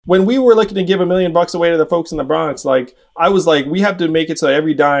When we were looking to give $1 million away to the folks in the Bronx, like I was like, we have to make it so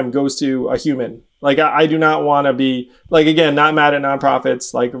every dime goes to a human. Like I do not want to be like, again, not mad at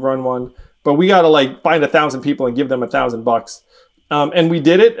nonprofits, like run one, but we got to like find 1,000 people and give them $1,000. And we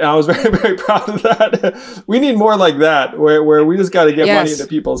did it. And I was very, very proud of that. We need more like that, where we just got to get money into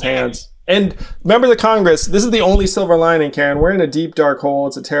people's hands. And members of Congress, this is the only silver lining, Karen. We're in a deep, dark hole.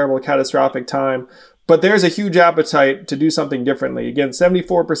 It's a terrible, catastrophic time. But there's a huge appetite to do something differently. Again,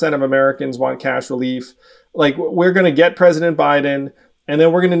 74% of Americans want cash relief. Like, we're going to get President Biden, and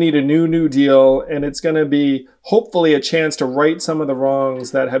then we're going to need a new deal. And it's going to be hopefully a chance to right some of the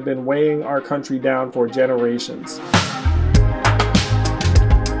wrongs that have been weighing our country down for generations.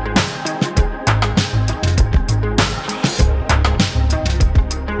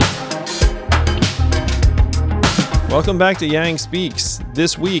 Welcome back to Yang Speaks.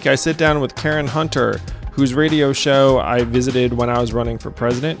 This week, I sit down with Karen Hunter, whose radio show I visited when I was running for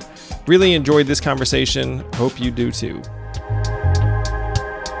president. Really enjoyed this conversation. Hope you do too.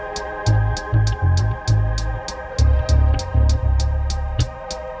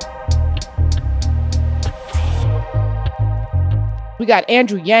 We got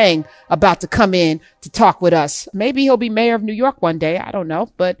Andrew Yang about to come in to talk with us. Maybe he'll be mayor of New York one day. I don't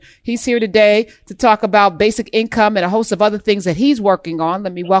know. But he's here today to talk about basic income and a host of other things that he's working on.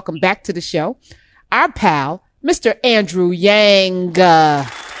 Let me welcome back to the show our pal, Mr. Andrew Yang.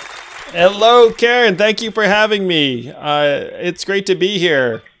 Hello, Karen. Thank you for having me. It's great to be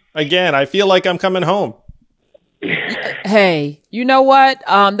here. Again, I feel like I'm coming home. Hey, you know what?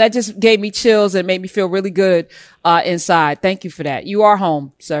 That just gave me chills and made me feel really good inside. Thank you for that. You are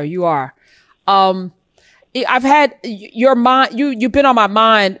home, sir. You are. I've had your mind. You've been on my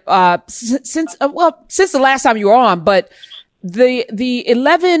mind since the last time you were on. But the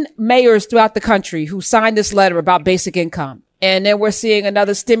 11 mayors throughout the country who signed this letter about basic income, and then we're seeing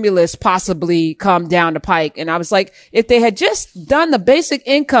another stimulus possibly come down the pike. And I was like, if they had just done the basic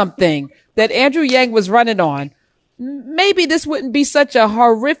income thing that Andrew Yang was running on, maybe this wouldn't be such a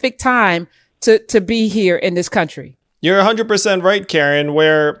horrific time to be here in this country. You're 100% right, Karen,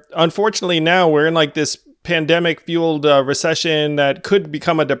 where unfortunately now we're in like this pandemic-fueled recession that could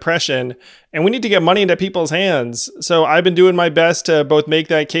become a depression, and we need to get money into people's hands. So I've been doing my best to both make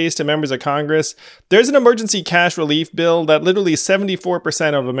that case to members of Congress. There's an emergency cash relief bill that literally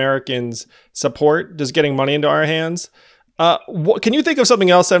 74% of Americans support, just getting money into our hands. Can you think of something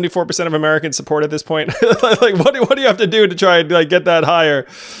else 74% of Americans support at this point? Like, what do you have to do to try and like get that higher?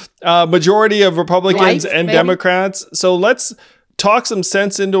 Majority of Republicans and maybe Democrats. So let's talk some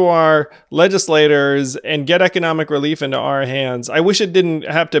sense into our legislators and get economic relief into our hands. I wish it didn't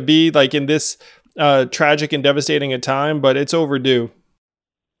have to be like in this tragic and devastating a time, but it's overdue.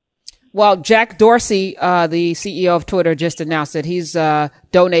 Well, Jack Dorsey, the CEO of Twitter, just announced that he's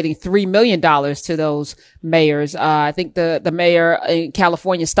donating $3 million to those mayors. I think the mayor in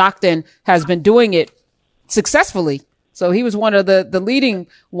California, Stockton, has been doing it successfully. So he was one of the leading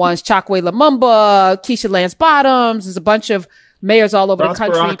ones. Chokwe Lumumba, Keisha Lance Bottoms. There's a bunch of mayors all over the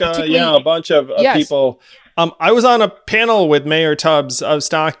country. A bunch of people. I was on a panel with Mayor Tubbs of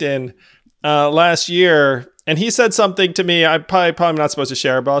Stockton last year. And he said something to me, I'm probably not supposed to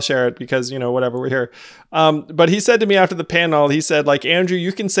share, but I'll share it because, whatever, we're here. But he said to me after the panel, he said, like, Andrew,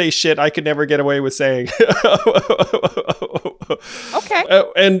 you can say shit I could never get away with saying. Okay.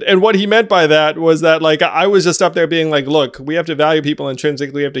 And what he meant by that was that, like, I was just up there being like, look, we have to value people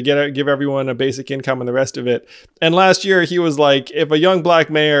intrinsically. We have to give everyone a basic income and the rest of it. And last year he was like, if a young black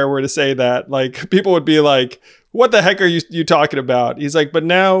mayor were to say that, like, people would be like, what the heck are you talking about? He's like, but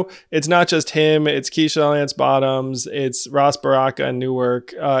now it's not just him. It's Keisha Lance Bottoms. It's Ras Baraka in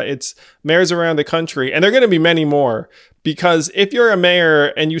Newark. It's mayors around the country. And there are going to be many more, because if you're a mayor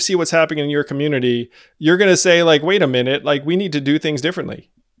and you see what's happening in your community, you're going to say, like, wait a minute, like, we need to do things differently.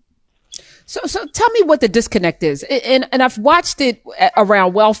 So tell me what the disconnect is. And I've watched it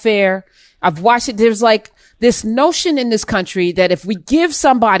around welfare. I've watched it. There's like this notion in this country that if we give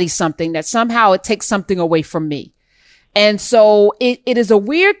somebody something, that somehow it takes something away from me. And so it is a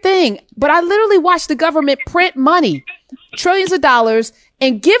weird thing, but I literally watched the government print money, trillions of dollars,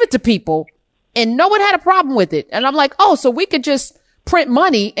 and give it to people, and no one had a problem with it. And I'm like, oh, so we could just print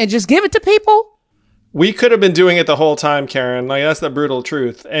money and just give it to people? We could have been doing it the whole time, Karen. Like, that's the brutal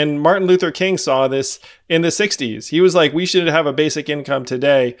truth. And Martin Luther King saw this in the 60s. He was like, we should have a basic income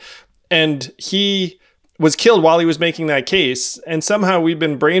today. And he was killed while he was making that case. And somehow we've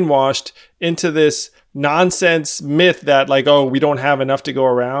been brainwashed into this nonsense myth that, like, oh, we don't have enough to go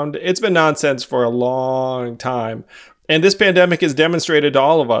around. It's been nonsense for a long time. And this pandemic has demonstrated to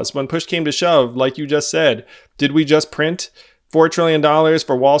all of us, when push came to shove, like you just said, did we just print $4 trillion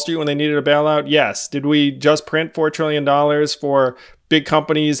for Wall Street when they needed a bailout? Yes. Did we just print $4 trillion for big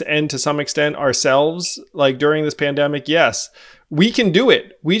companies and to some extent ourselves, like during this pandemic? Yes. We can do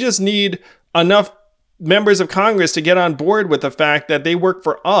it. We just need enough members of Congress to get on board with the fact that they work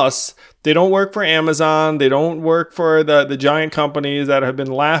for us. They don't work for Amazon. They don't work for the giant companies that have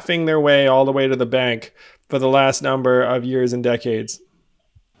been laughing their way all the way to the bank for the last number of years and decades.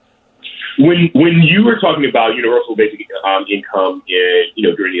 When you were talking about universal basic income,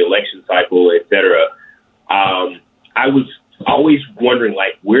 during the election cycle, et cetera, I was always wondering,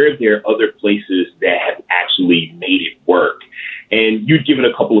 like, where there are other places that have actually made it work. And you'd given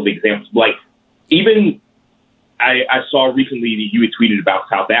a couple of examples, like even I saw recently that you had tweeted about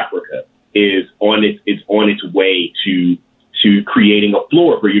South Africa is on its way to creating a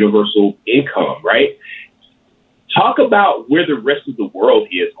floor for universal income, right? Talk about where the rest of the world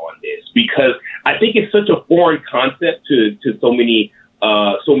is on this, because I think it's such a foreign concept to so many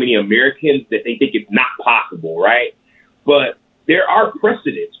Americans that they think it's not possible, right? But there are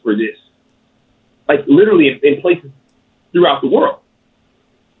precedents for this, like literally in places throughout the world.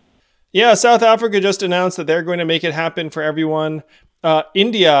 Yeah, South Africa just announced that they're going to make it happen for everyone.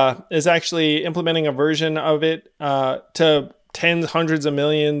 India is actually implementing a version of it to tens, hundreds of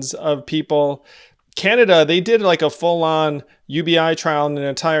millions of people. Canada, they did like a full-on UBI trial in an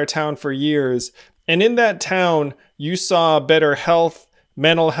entire town for years. And in that town, you saw better health,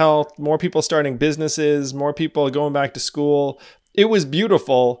 mental health, more people starting businesses, more people going back to school. It was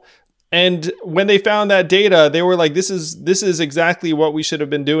beautiful. And when they found that data, they were like, this is exactly what we should have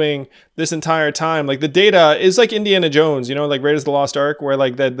been doing this entire time. Like the data is like Indiana Jones, like Raiders of the Lost Ark, where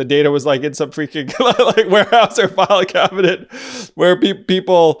like the data was like in some freaking like warehouse or file cabinet where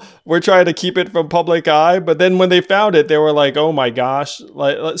people were trying to keep it from public eye. But then when they found it, they were like, oh my gosh.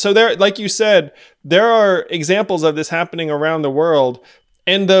 So there, like you said, there are examples of this happening around the world.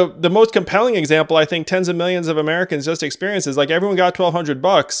 And the most compelling example, I think tens of millions of Americans just experienced is like everyone got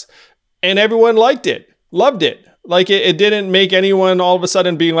 $1,200 and everyone liked it, loved it. Like it didn't make anyone all of a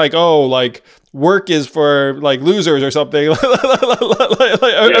sudden being like, oh, like work is for like losers or something.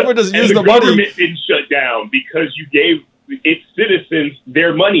 Everyone just used the money. The government didn't shut down because you gave its citizens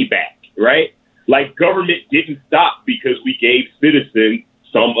their money back, right? Like government didn't stop because we gave citizens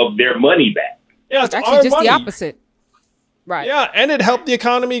some of their money back. Yeah, it's actually just the opposite. Right. Yeah, and it helped the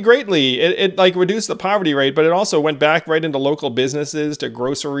economy greatly. It like reduced the poverty rate, but it also went back right into local businesses, to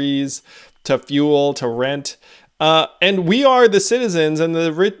groceries, to fuel, to rent. And we are the citizens and the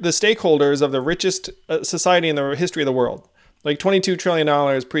stakeholders of the richest society in the history of the world. Like $22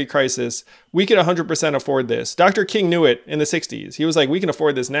 trillion pre-crisis. We could 100% afford this. Dr. King knew it in the 60s. He was like, we can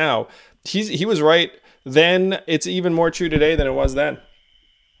afford this now. He was right then. It's even more true today than it was then.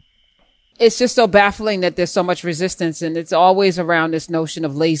 It's just so baffling that there's so much resistance, and it's always around this notion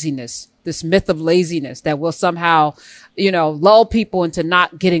of laziness, this myth of laziness that will somehow, lull people into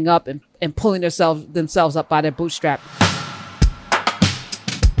not getting up and pulling themselves up by their bootstrap.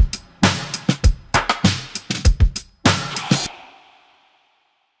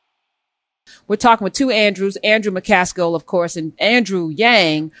 We're talking with two Andrews, Andrew McCaskill, of course, and Andrew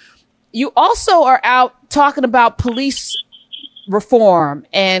Yang. You also are out talking about police reform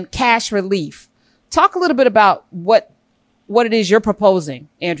and cash relief. Talk a little bit about what it is you're proposing,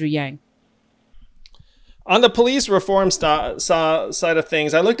 Andrew Yang. On the police reform side of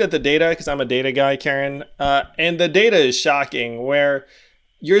things, I looked at the data because I'm a data guy, Karen, and the data is shocking, where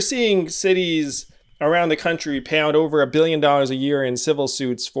you're seeing cities around the country pay out over $1 billion a year in civil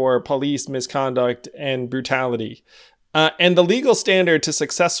suits for police misconduct and brutality. And the legal standard to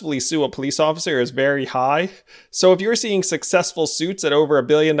successfully sue a police officer is very high. So if you're seeing successful suits at over $1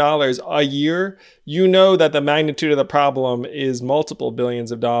 billion a year, you know that the magnitude of the problem is multiple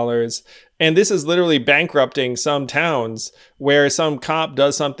billions of dollars. And this is literally bankrupting some towns where some cop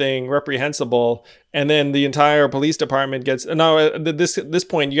does something reprehensible and then the entire police department gets... Now, at this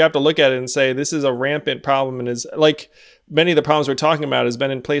point, you have to look at it and say, this is a rampant problem and is like many of the problems we're talking about has been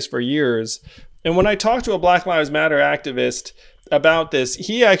in place for years. And when I talked to a Black Lives Matter activist about this,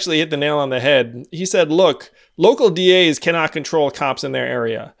 he actually hit the nail on the head. He said, look, local DAs cannot control cops in their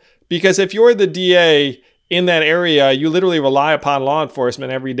area. Because if you're the DA in that area, you literally rely upon law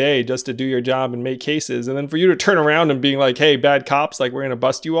enforcement every day just to do your job and make cases. And then for you to turn around and being like, hey, bad cops, like we're going to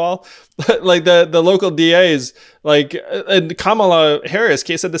bust you all. Like the local DAs, like, and Kamala Harris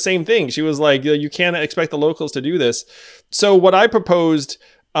said the same thing. She was like, you can't expect the locals to do this. So what I proposed,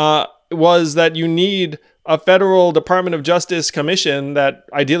 was that you need a federal Department of Justice commission that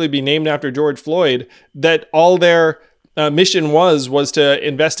ideally be named after George Floyd, that all their mission was to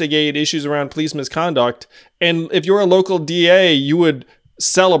investigate issues around police misconduct. And if you're a local DA, you would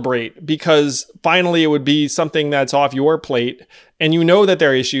celebrate because finally it would be something that's off your plate. And you know that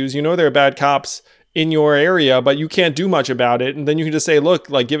there are issues, you know there are bad cops in your area, but you can't do much about it. And then you can just say, look,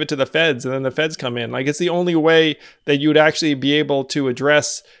 like give it to the feds, and then the feds come in. Like it's the only way that you would actually be able to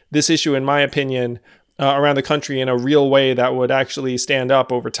address this issue, in my opinion, around the country in a real way that would actually stand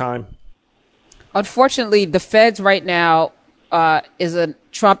up over time. Unfortunately, the feds right now is a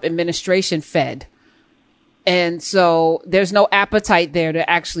Trump administration fed. And so there's no appetite there to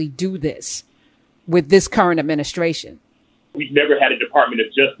actually do this with this current administration. We've never had a Department of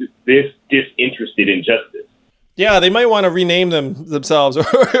Justice this disinterested in justice. Yeah, they might want to rename themselves, or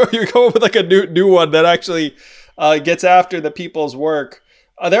you go with like a new one that actually gets after the people's work.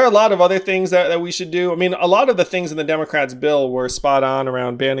 There are a lot of other things that we should do. I mean, a lot of the things in the Democrats' bill were spot on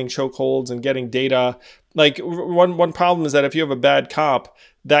around banning chokeholds and getting data. Like one problem is that if you have a bad cop,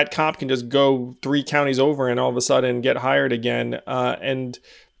 that cop can just go 3 counties over and all of a sudden get hired again.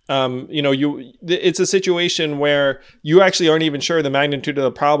 It's a situation where you actually aren't even sure the magnitude of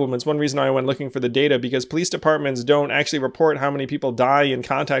the problem. It's one reason I went looking for the data, because police departments don't actually report how many people die in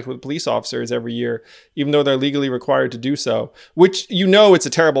contact with police officers every year, even though they're legally required to do so, which, it's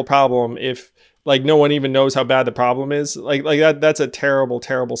a terrible problem if like no one even knows how bad the problem is. Like that's a terrible,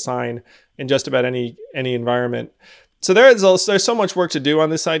 terrible sign in just about any environment. So there's so much work to do on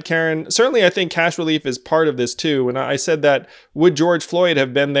this side, Karen. Certainly, I think cash relief is part of this too. And I said that would George Floyd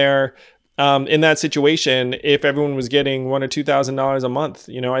have been there in that situation if everyone was getting $1,000 or $2,000 a month?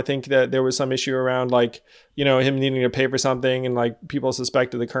 I think that there was some issue around him needing to pay for something and like people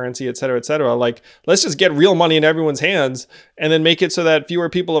suspected the currency, et cetera, et cetera. Like, let's just get real money in everyone's hands and then make it so that fewer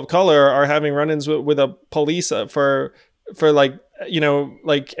people of color are having run-ins with a police for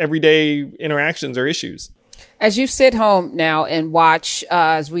everyday interactions or issues. As you sit home now and watch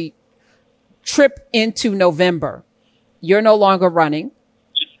as we trip into November, you're no longer running.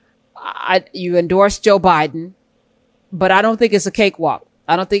 You endorsed Joe Biden, but I don't think it's a cakewalk.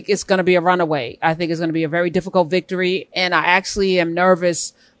 I don't think it's going to be a runaway. I think it's going to be a very difficult victory. And I actually am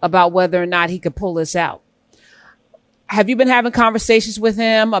nervous about whether or not he could pull this out. Have you been having conversations with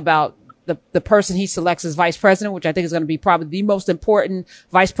him about the person he selects as vice president, which I think is going to be probably the most important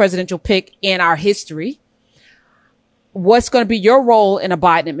vice presidential pick in our history? What's going to be your role in a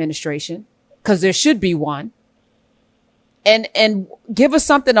Biden administration? Because there should be one. And give us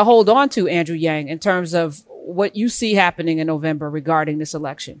something to hold on to, Andrew Yang, in terms of what you see happening in November regarding this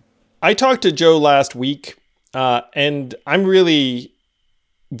election. I talked to Joe last week, and I'm really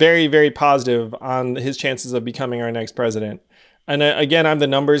very, very positive on his chances of becoming our next president. And again, I'm the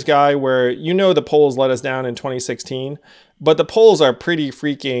numbers guy where, the polls let us down in 2016, but the polls are pretty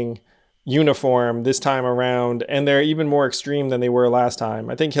freaking uniform this time around, and they're even more extreme than they were last time.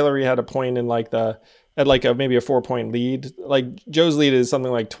 I think Hillary had a point in maybe a 4-point lead. Like Joe's lead is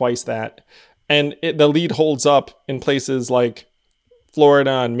something like twice that, and the lead holds up in places like Florida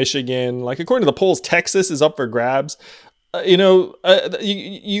and Michigan. Like according to the polls, Texas is up for grabs. You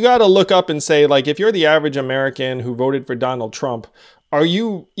got to look up and say, like, if you're the average American who voted for Donald Trump, are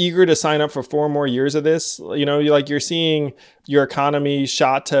you eager to sign up for 4 more years of this? You're seeing your economy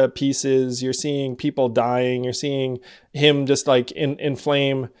shot to pieces. You're seeing people dying. You're seeing him just like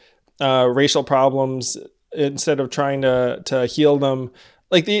inflame racial problems instead of trying to heal them.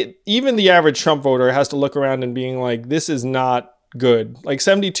 Like even the average Trump voter has to look around and being like, this is not good. Like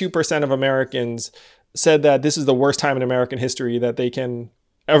 72% of Americans said that this is the worst time in American history that they can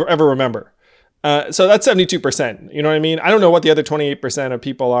ever remember. So that's 72%. You know what I mean? I don't know what the other 28% of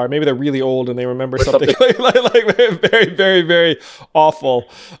people are. Maybe they're really old and they remember something like very, very, very awful.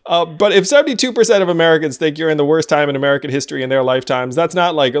 But if 72% of Americans think you're in the worst time in American history in their lifetimes, that's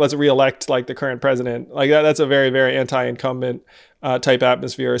not like, let's reelect like the current president. Like that's a very, very anti-incumbent type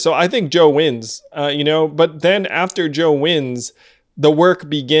atmosphere. So I think Joe wins, but then after Joe wins, the work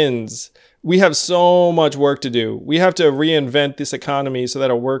begins. We have so much work to do. We have to reinvent this economy so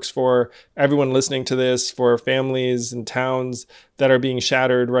that it works for everyone listening to this, for families and towns that are being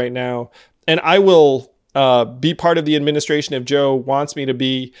shattered right now. And I will be part of the administration if Joe wants me to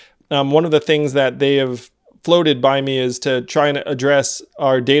be. One of the things that they have floated by me is to try and address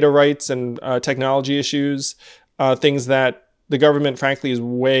our data rights and technology issues, things that the government, frankly, is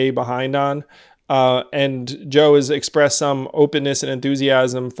way behind on. And Joe has expressed some openness and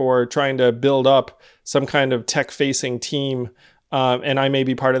enthusiasm for trying to build up some kind of tech-facing team, and I may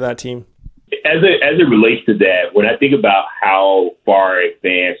be part of that team. as it relates to that, when I think about how far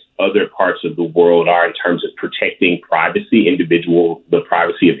advanced other parts of the world are in terms of protecting the privacy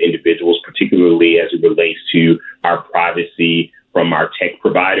of individuals, particularly as it relates to our privacy from our tech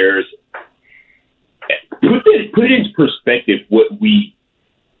providers, put it into perspective what we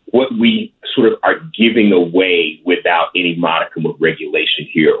sort of are giving away without any modicum of regulation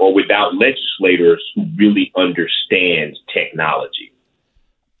here, or without legislators who really understand technology.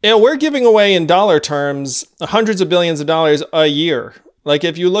 Yeah, we're giving away in dollar terms hundreds of billions of dollars a year. Like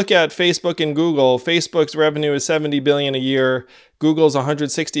if you look at Facebook and Google, Facebook's revenue is $70 billion a year. Google's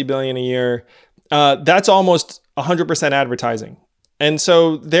 $160 billion a year. That's almost 100% advertising. And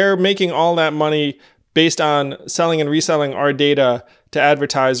so they're making all that money based on selling and reselling our data to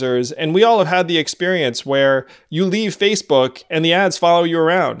advertisers. And we all have had the experience where you leave Facebook and the ads follow you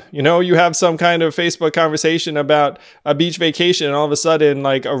around. You know, you have some kind of Facebook conversation about a beach vacation and all of a sudden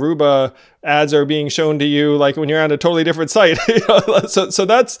like Aruba ads are being shown to you like when you're on a totally different site. So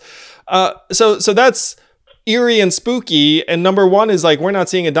that's eerie and spooky. And number one is like, we're not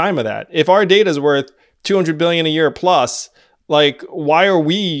seeing a dime of that. If our data is worth 200 billion a year plus, like, why are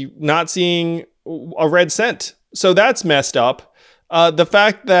we not seeing a red cent? So that's messed up. The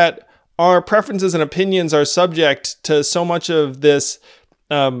fact that our preferences and opinions are subject to so much of this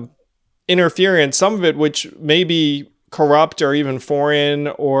interference, some of it which may be corrupt or even foreign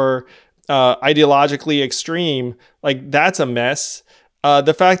or ideologically extreme, like that's a mess.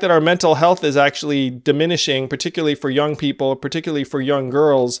 The fact that our mental health is actually diminishing, particularly for young people, particularly for young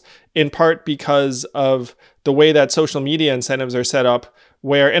girls, in part because of the way that social media incentives are set up,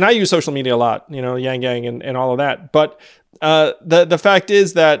 and I use social media a lot, you know, Yang Gang and all of that. But the fact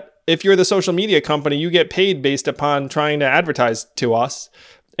is that if you're the social media company, you get paid based upon trying to advertise to us.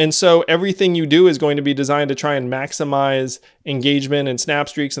 And so everything you do is going to be designed to try and maximize engagement and snap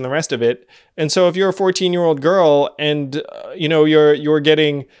streaks and the rest of it. And so if you're a 14-year-old girl and, you're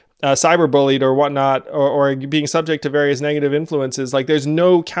getting cyberbullied or whatnot, or being subject to various negative influences, like there's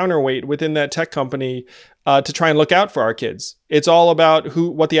no counterweight within that tech company to try and look out for our kids. It's all about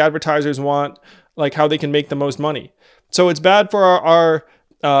what the advertisers want, like how they can make the most money. So it's bad for our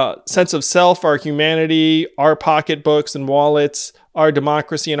sense of self, our humanity, our pocketbooks and wallets, our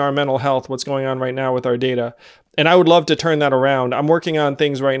democracy and our mental health, what's going on right now with our data. And I would love to turn that around. I'm working on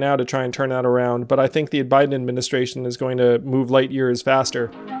things right now to try and turn that around, but I think the Biden administration is going to move light years faster.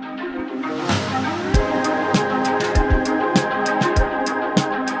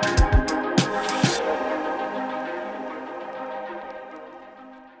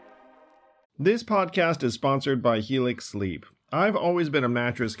 This podcast is sponsored by Helix Sleep. I've always been a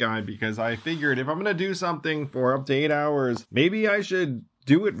mattress guy because I figured if I'm going to do something for up to 8 hours, maybe I should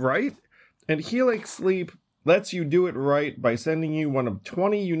do it right. And Helix Sleep lets you do it right by sending you one of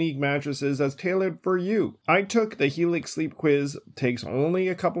 20 unique mattresses that's tailored for you. I took the Helix Sleep quiz, takes only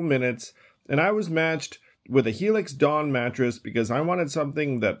a couple minutes, and I was matched with a Helix Dawn mattress because I wanted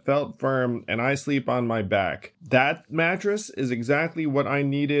something that felt firm and I sleep on my back. That mattress is exactly what I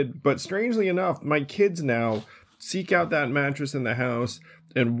needed, but strangely enough, my kids now seek out that mattress in the house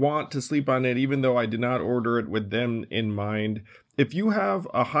and want to sleep on it even though I did not order it with them in mind. If you have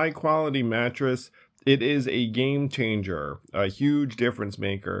a high quality mattress, it is a game changer, a huge difference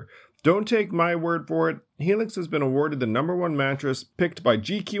maker. Don't take my word for it. Helix has been awarded the #1 mattress picked by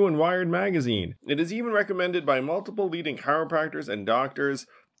GQ and Wired magazine. It is even recommended by multiple leading chiropractors and doctors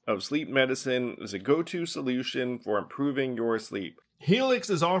of sleep medicine as a go-to solution for improving your sleep.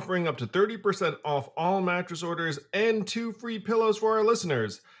 Helix is offering up to 30% off all mattress orders and 2 free pillows for our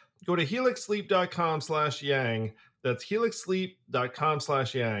listeners. Go to helixsleep.com/yang. That's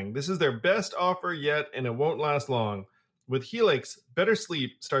helixsleep.com/yang. This is their best offer yet, and it won't last long. With Helix, better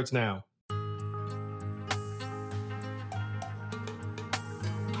sleep starts now.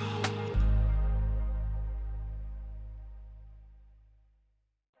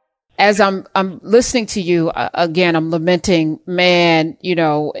 As I'm listening to you, again, I'm lamenting, man,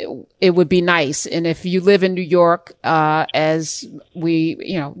 it would be nice. And if you live in New York, as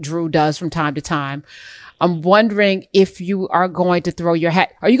Drew does from time to time, I'm wondering if you are going to throw your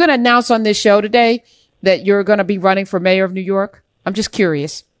hat. Are you going to announce on this show today that you're going to be running for mayor of New York? I'm just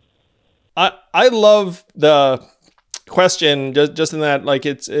curious. I love the question just in that, like,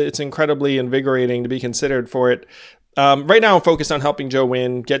 it's incredibly invigorating to be considered for it. Right now I'm focused on helping Joe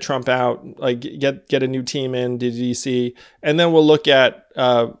win, get Trump out, like get a new team in to DC, and then we'll look at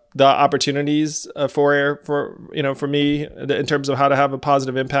the opportunities for me in terms of how to have a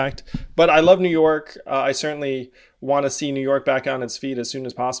positive impact. But I love New York. I certainly want to see New York back on its feet as soon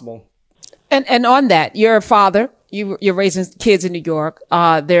as possible. And on that, you're a father, you're raising kids in New York.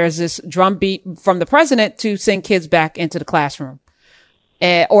 There's this drumbeat from the president to send kids back into the classroom,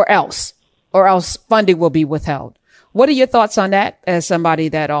 or else funding will be withheld. What are your thoughts on that as somebody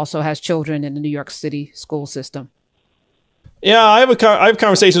that also has children in the New York City school system? Yeah, I have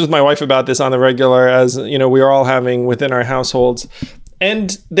conversations with my wife about this on the regular, as you know, we are all having within our households.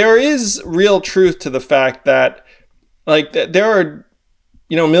 And there is real truth to the fact that like there are,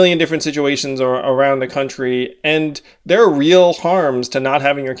 you know, a million different situations around the country, and there are real harms to not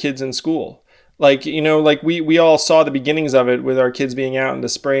having your kids in school. Like, you know, like we all saw the beginnings of it with our kids being out in the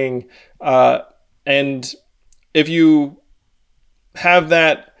spring. And if you have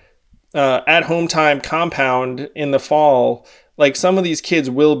that at home time compound in the fall, like some of these kids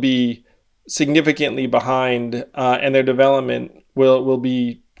will be significantly behind, and their development will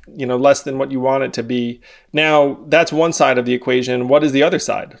be, you know, less than what you want it to be. Now, that's one side of the equation. What is the other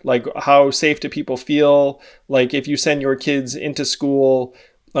side? Like, how safe do people feel? Like, if you send your kids into school,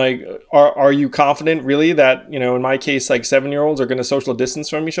 like, are you confident really that, you know, in my case, like 7-year-olds are going to social distance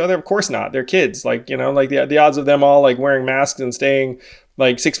from each other? Of course not. They're kids. Like, you know, like the odds of them all like wearing masks and staying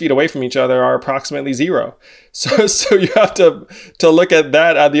like 6 feet away from each other are approximately zero. So you have to look at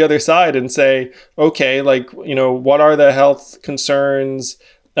that at the other side and say, okay, like, you know, what are the health concerns?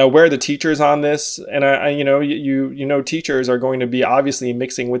 Where are the teachers on this? And I you know, teachers are going to be obviously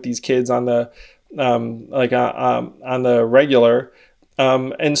mixing with these kids on the on the regular.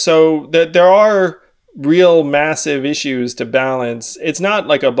 And so there are real massive issues to balance. It's not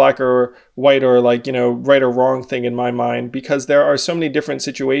like a black or white or like, you know, right or wrong thing in my mind, because there are so many different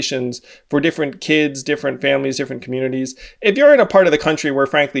situations for different kids, different families, different communities. If you're in a part of the country where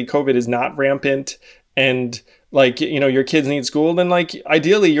frankly COVID is not rampant and like, you know, your kids need school, then like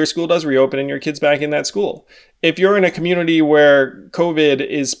ideally your school does reopen and your kid's back in that school. If you're in a community where COVID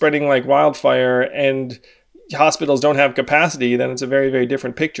is spreading like wildfire and hospitals don't have capacity, then it's a very, very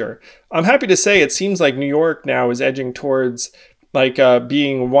different picture. I'm happy to say it seems like New York now is edging towards like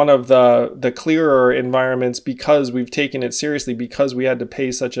being one of the clearer environments because we've taken it seriously, because we had to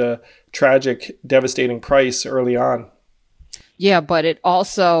pay such a tragic, devastating price early on. Yeah, but it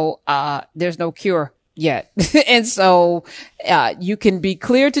also, there's no cure yet. And so you can be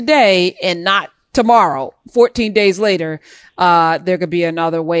clear today and not tomorrow. 14 days later, there could be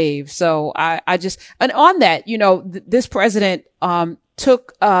another wave. So I just, and on that, you know, this president,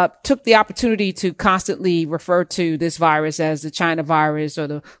 took the opportunity to constantly refer to this virus as the China virus or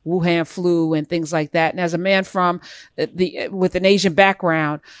the Wuhan flu and things like that. And as a man from with an Asian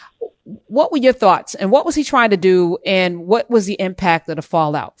background, what were your thoughts and what was he trying to do? And what was the impact of the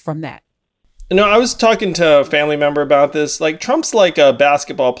fallout from that? You know, I was talking to a family member about this. Like, Trump's like a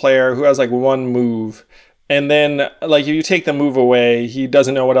basketball player who has like one move. And then, like, if you take the move away, he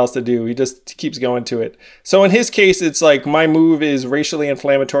doesn't know what else to do. He just keeps going to it. So in his case, it's like my move is racially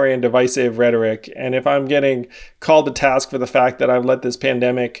inflammatory and divisive rhetoric. And if I'm getting called to task for the fact that I've let this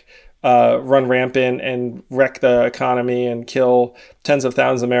pandemic run rampant and wreck the economy and kill tens of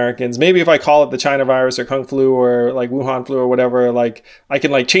thousands of Americans, maybe if I call it the China virus or Kung flu or like Wuhan flu or whatever, like I can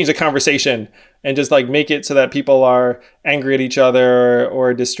like change the conversation and just like make it so that people are angry at each other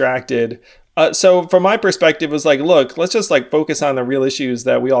or distracted. So from my perspective, it was like, look, let's just like focus on the real issues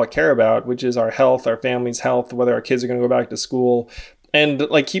that we all care about, which is our health, our family's health, whether our kids are going to go back to school, and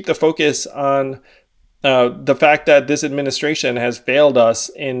like keep the focus on the fact that this administration has failed us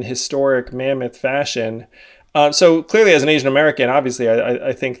in historic mammoth fashion. So clearly, as an Asian American, obviously,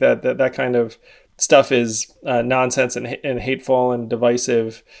 I think that kind of stuff is nonsense and hateful and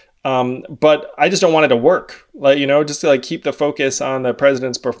divisive. But I just don't want it to work. Like, you know, just to like keep the focus on the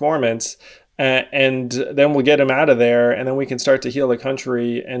president's performance, and then we'll get him out of there, and then we can start to heal the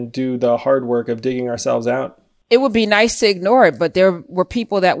country and do the hard work of digging ourselves out. It would be nice to ignore it, but there were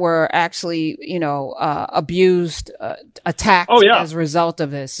people that were actually, you know, abused, attacked as a result of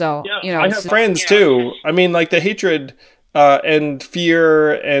this. So, you know, I have friends too. I mean, like the hatred and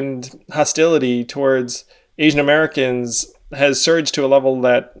fear and hostility towards Asian Americans has surged to a level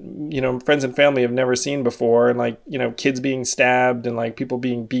that, you know, friends and family have never seen before. And like, you know, kids being stabbed and like people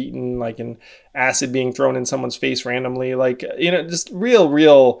being beaten, like and acid being thrown in someone's face randomly, like, you know, just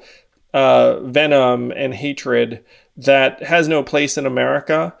real venom and hatred that has no place in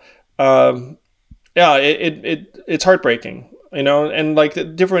America. It's heartbreaking, you know, and like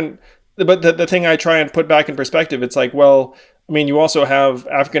but the thing I try and put back in perspective, it's like, well, I mean, you also have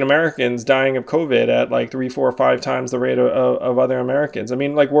African Americans dying of COVID at like 3, 4, 5 times the rate of other Americans. I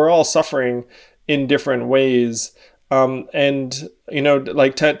mean, like we're all suffering in different ways. And,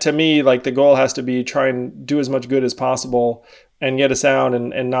 like to me, like the goal has to be try and do as much good as possible and get us out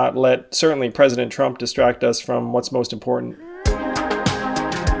and not let certainly President Trump distract us from what's most important.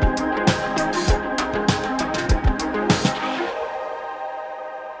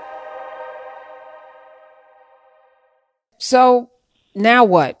 So now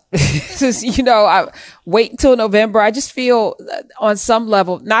what? I wait until November. I just feel on some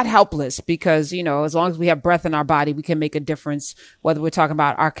level not helpless because, as long as we have breath in our body, we can make a difference, whether we're talking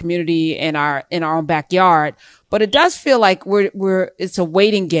about our community and in our own backyard. But it does feel like it's a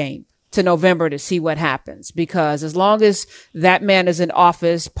waiting game to November to see what happens, because as long as that man is in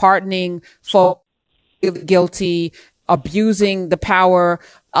office, pardoning folks guilty, abusing the power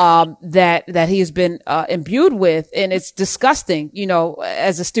that he has been imbued with. And it's disgusting,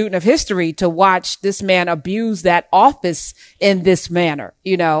 as a student of history, to watch this man abuse that office in this manner.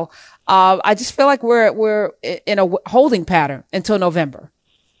 I just feel like we're in a holding pattern until November.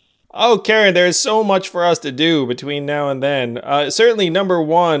 Oh, Karen, there's so much for us to do between now and then. Certainly, number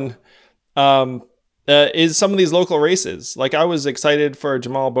one is some of these local races. Like, I was excited for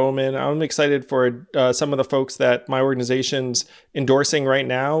Jamal Bowman. I'm excited for some of the folks that my organization's endorsing right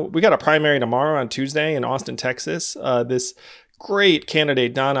now. We got a primary tomorrow on Tuesday in Austin, Texas. This great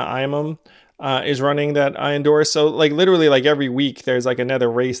candidate, Donna Imam, is running that I endorse. So like literally like every week there's like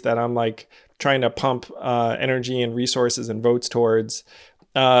another race that I'm like trying to pump energy and resources and votes towards.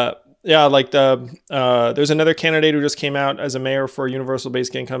 There's another candidate who just came out as a mayor for universal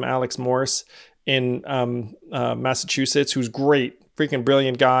basic income, Alex Morse in Massachusetts, who's great, freaking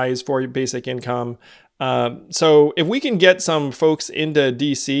brilliant guys for basic income. So if we can get some folks into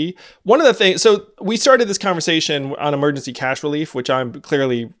DC, one of the things, so we started this conversation on emergency cash relief, which I'm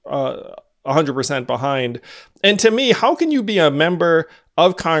clearly 100% behind. And to me, how can you be a member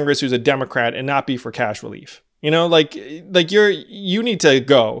of Congress who's a Democrat and not be for cash relief? You need to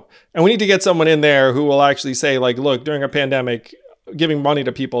go, and we need to get someone in there who will actually say like, look, during a pandemic, giving money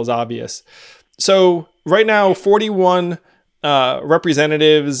to people is obvious. So right now, 41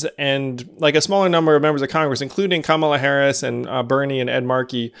 representatives and like a smaller number of members of Congress, including Kamala Harris and Bernie and Ed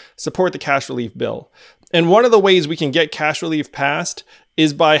Markey, support the cash relief bill. And one of the ways we can get cash relief passed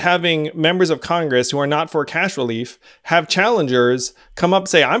is by having members of Congress who are not for cash relief have challengers come up and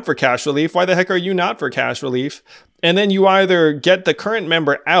say, I'm for cash relief. Why the heck are you not for cash relief? And then you either get the current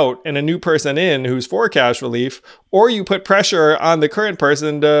member out and a new person in who's for cash relief, or you put pressure on the current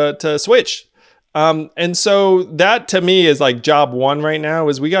person to switch. And so that to me is like job one right now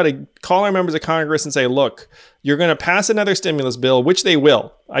is we got to call our members of Congress and say, look, you're going to pass another stimulus bill, which they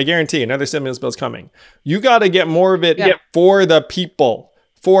will. I guarantee another stimulus bill is coming. You got to get more of it for the people,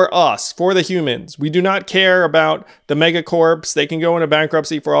 for us, for the humans. We do not care about the megacorps. They can go into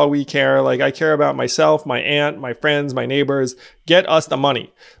bankruptcy for all we care. Like I care about myself, my aunt, my friends, my neighbors. Get us the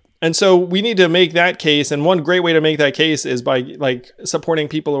money. And so we need to make that case. And one great way to make that case is by like supporting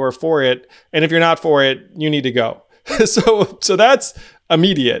people who are for it. And if you're not for it, you need to go. So that's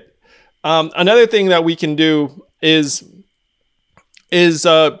immediate. Another thing that we can do is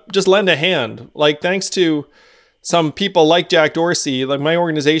just lend a hand. Like thanks to some people like Jack Dorsey, like my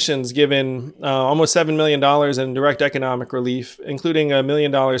organization's given almost $7 million in direct economic relief, including $1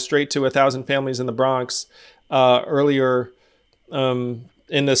 million straight to 1,000 families in the Bronx earlier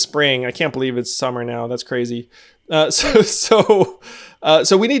in the spring. I can't believe it's summer now. That's crazy. So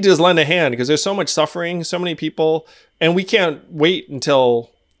we need to just lend a hand because there's so much suffering, so many people, and we can't wait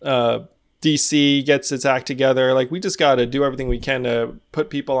until DC gets its act together. Like we just got to do everything we can to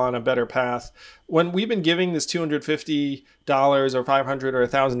put people on a better path. When we've been giving this $250 or $500 or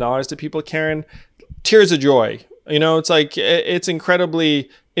 $1,000 to people, Karen, tears of joy. It's like it's incredibly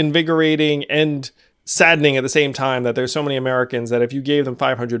invigorating and saddening at the same time that there's so many Americans that if you gave them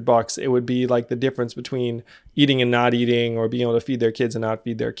 $500, it would be like the difference between eating and not eating, or being able to feed their kids and not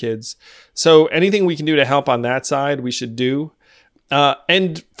feed their kids. So anything we can do to help on that side, we should do.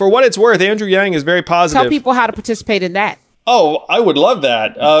 And for what it's worth, Andrew Yang is very positive. Tell people how to participate in that. Oh, I would love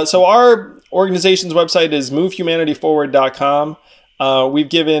that. So our organization's website is movehumanityforward.com. We've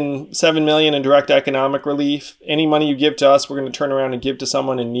given $7 million in direct economic relief. Any money you give to us, we're going to turn around and give to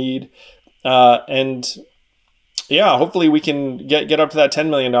someone in need. Hopefully we can get up to that $10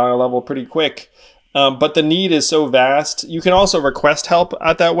 million level pretty quick. But the need is so vast. You can also request help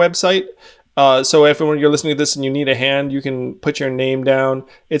at that website. So if when you're listening to this and you need a hand, you can put your name down.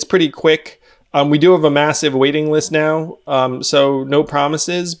 It's pretty quick. We do have a massive waiting list now. So no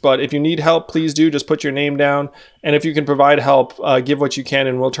promises, but if you need help, please do just put your name down. And if you can provide help, give what you can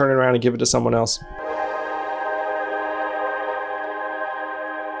and we'll turn it around and give it to someone else.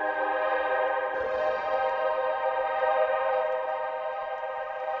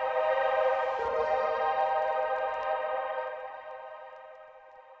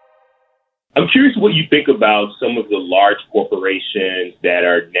 I'm curious what you think about some of the large corporations that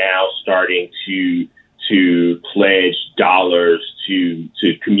are now starting to pledge dollars to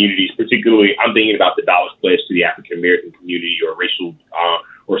communities. Particularly, I'm thinking about the dollars pledged to the African American community, or racial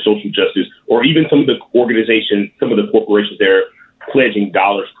or social justice, or even some of the organizations, some of the corporations that are pledging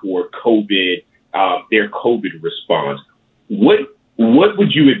dollars toward COVID, their COVID response. What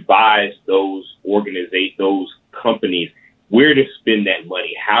would you advise those companies where to spend that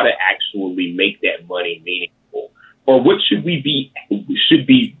money, how to actually make that money meaningful, or what should we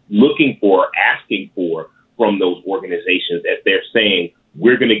be looking for, asking for from those organizations as they're saying,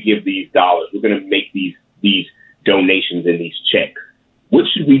 we're going to give these dollars, we're going to make these donations and these checks? What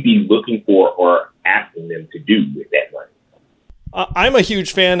should we be looking for or asking them to do with that money? I'm a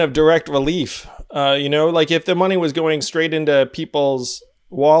huge fan of direct relief. Like if the money was going straight into people's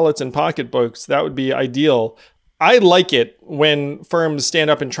wallets and pocketbooks, that would be ideal. I like it when firms stand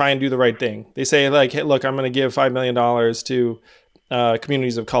up and try and do the right thing. They say like, hey, look, I'm going to give $5 million to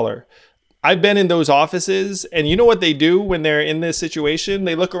communities of color. I've been in those offices, and you know what they do when they're in this situation?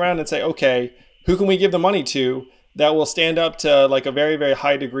 They look around and say, okay, who can we give the money to that will stand up to like a very, very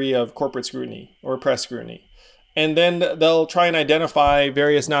high degree of corporate scrutiny or press scrutiny? And then they'll try and identify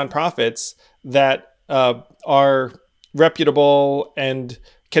various nonprofits that are reputable and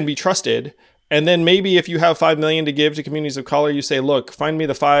can be trusted. And then maybe if you have $5 million to give to communities of color, you say, look, find me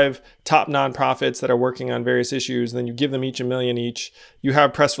the 5 top nonprofits that are working on various issues. And then you give them each $1 million each. You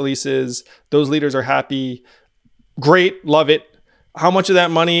have press releases. Those leaders are happy. Great. Love it. How much of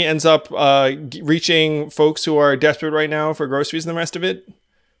that money ends up reaching folks who are desperate right now for groceries and the rest of it?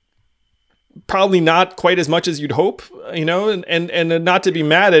 Probably not quite as much as you'd hope, and not to be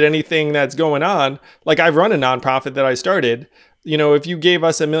mad at anything that's going on. Like I've run a nonprofit that I started. If you gave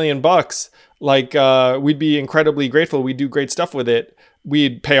us $1 million, we'd be incredibly grateful. We'd do great stuff with it.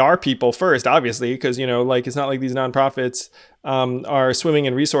 We'd pay our people first, obviously, because, it's not like these nonprofits are swimming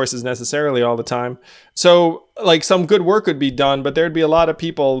in resources necessarily all the time. So some good work would be done, but there'd be a lot of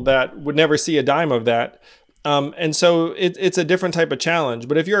people that would never see a dime of that. And so it's a different type of challenge.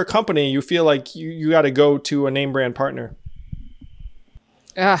 But if you're a company, you feel like you got to go to a name brand partner.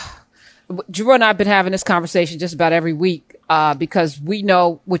 Drew and I have been having this conversation just about every week because we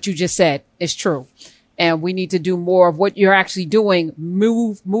know what you just said is true. And we need to do more of what you're actually doing.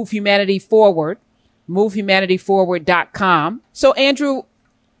 Move humanity forward. MoveHumanityForward.com. So, Andrew,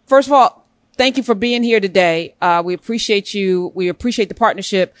 first of all, thank you for being here today. We appreciate you. We appreciate the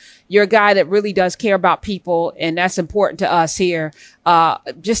partnership. You're a guy that really does care about people, and that's important to us here,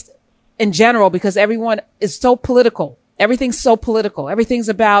 just in general, because everyone is so political. Everything's so political. Everything's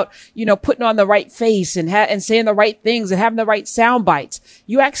about, putting on the right face and saying the right things and having the right sound bites.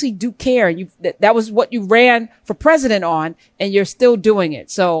 You actually do care. That was what you ran for president on, and you're still doing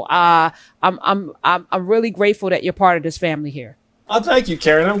it. So, I'm really grateful that you're part of this family here. Oh, thank you,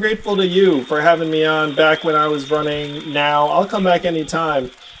 Karen. I'm grateful to you for having me on back when I was running. Now I'll come back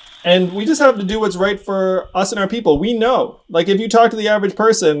anytime. And we just have to do what's right for us and our people. We know, if you talk to the average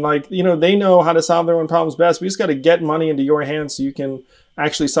person, they know how to solve their own problems best. We just got to get money into your hands so you can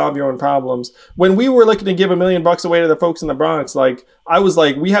actually solve your own problems. When we were looking to give $1 million away to the folks in the Bronx, I was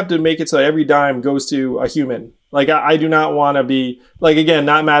like, we have to make it so every dime goes to a human. I do not want to be, again,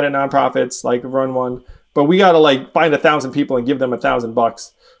 not mad at nonprofits, run one, but we got to find 1,000 people and give them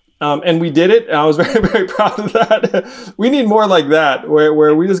 $1,000. And we did it. And I was very, very proud of that. We need more like that,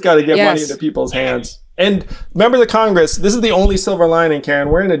 where we just got to get money into people's hands. And members of Congress, this is the only silver lining, Karen.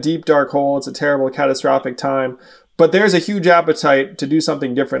 We're in a deep, dark hole. It's a terrible, catastrophic time. But there's a huge appetite to do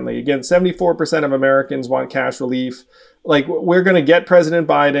something differently. Again, 74% of Americans want cash relief. We're going to get President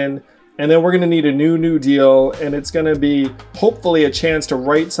Biden, and then we're going to need a new deal. And it's going to be hopefully a chance to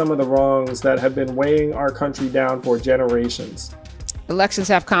right some of the wrongs that have been weighing our country down for generations. Elections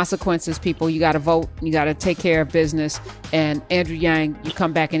have consequences, people. You got to vote. You got to take care of business. And Andrew Yang, you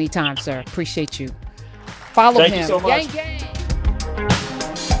come back anytime, sir. Appreciate you. Follow him. Thank you so much. Yang Yang.